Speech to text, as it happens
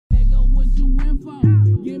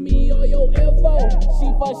Give me all your info. She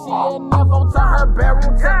and info to her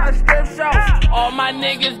bedroom to a strip show. All my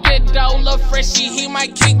niggas get dough. Lil' Freshie, he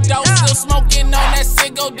might kick dough. Still smoking on that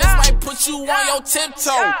Sega. This might put you on your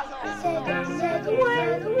tiptoe.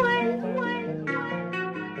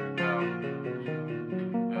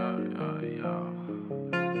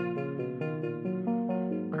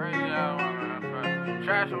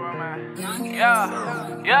 Trash with man.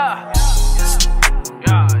 Yeah, yeah.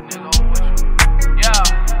 Yeah, nigga, what you? Yeah,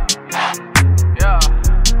 yeah.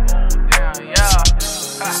 Oh, damn, yeah.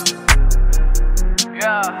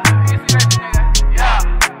 Yeah, you see that shit, nigga?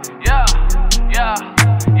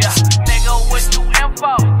 Yeah. Nigga, what you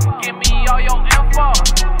info? Give me all your info.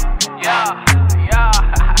 Yeah.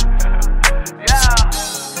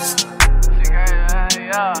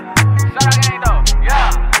 Shout out gang though.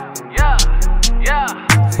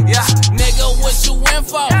 Yeah. Nigga, what you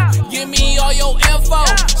info? Give me all your info.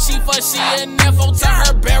 She and info to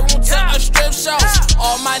her bedroom to a strip show.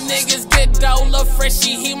 All my niggas get dough. Lil'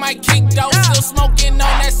 Freshie, he might kick dough. Still smoking on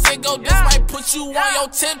that Sega. This might put you on your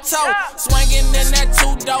tiptoe. Swinging in that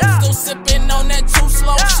 2-dope. Still sipping on that 2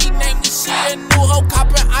 slow. She named me, she a new hoe.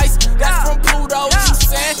 Coppin' ice, that's from Pluto. You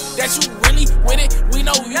said that you really with it. We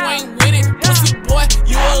know you ain't with it. Pussy boy,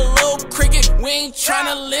 you a little cricket. We ain't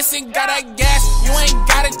tryna listen. Got that gas, you ain't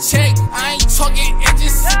gotta check. I ain't talking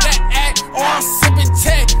inches, sip that act. Or I'm sipping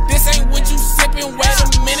tech. This ain't what you sipping.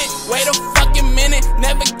 Wait a fucking minute.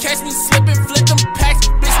 Never catch me slipping, flip them packs.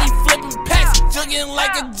 Bitch, me flipping packs. Jugging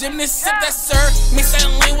like a gymnast, sip that sir. Mix that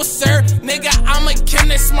lean with sir. Nigga, I'm a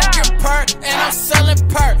chemist, smoking perk. And I'm selling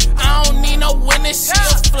perk. I don't need no witness, she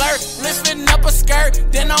a flirt. Lifting up a skirt,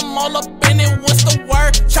 then I'm all up in it. What's the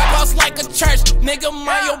word? Chop house like a church. Nigga,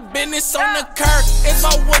 mind your business on the curb. It's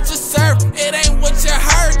about what you serve, it ain't what you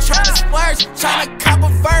heard. Tryna splurge, tryna cop a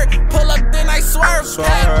vert. Pull up, then I swerve.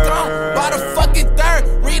 Head thrown, by the fucking third.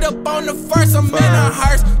 Read up on the first, I'm in a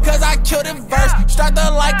hearse. Cause I killed it verse, strapped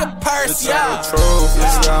her like a purse, yeah. The truth,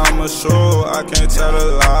 nigga, I'm a show. I can't tell a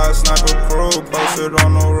lie. Sniper crew, posted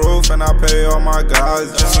on the roof, and I pay all my guys.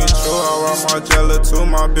 Jimmy Choo, I rock Margiela too.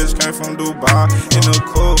 My bitch came from Dubai in the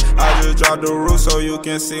coupe. I just dropped the roof so you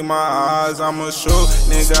can see my eyes. I'm a show,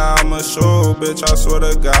 nigga, I'm a show. Bitch, I swear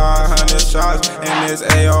to God, 100 shots in this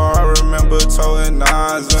AR. I remember toting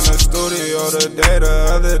nines in the studio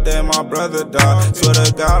the other day my brother died. Swear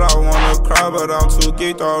to God, I wanna cry, but I'm too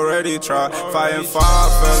geeked already. Try fighting 5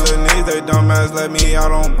 felonies, they dumbass let me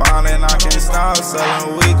out on bond, and I can't stop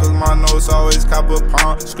selling weed cause my notes always cop a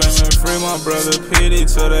pound. Screaming free my brother Petey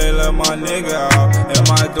till they let my nigga out. And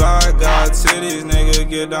my Glock got titties, nigga,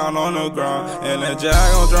 get down on the ground. And the Jag,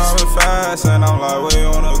 I'm driving fast, and I'm like way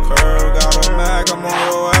on the curve. Got a Mac, I'm on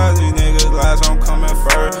your ass, these niggas last, I'm coming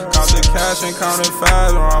first. Count the cash and count it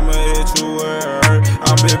fast, or I'ma hit you where it hurt.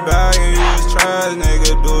 I'm big bag and you was trash,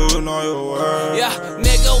 nigga, do you know your word? Yeah,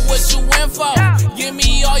 nigga, what you info? Give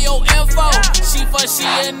me all your info. She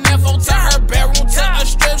and info to her bedroom to a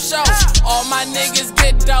strip show. All my niggas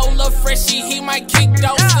get dough. Lil' Freshie, he might kick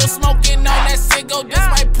dough. Still smoking on that Sega. This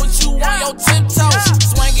might put you on your tiptoe.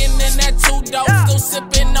 Swinging in that 2-dope. Still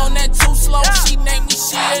sipping on that 2 slow. She named me,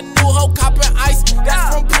 she a new hoe. Coppin' ice,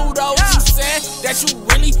 that's from Pluto. You said that you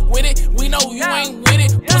really with it. We know you ain't with it.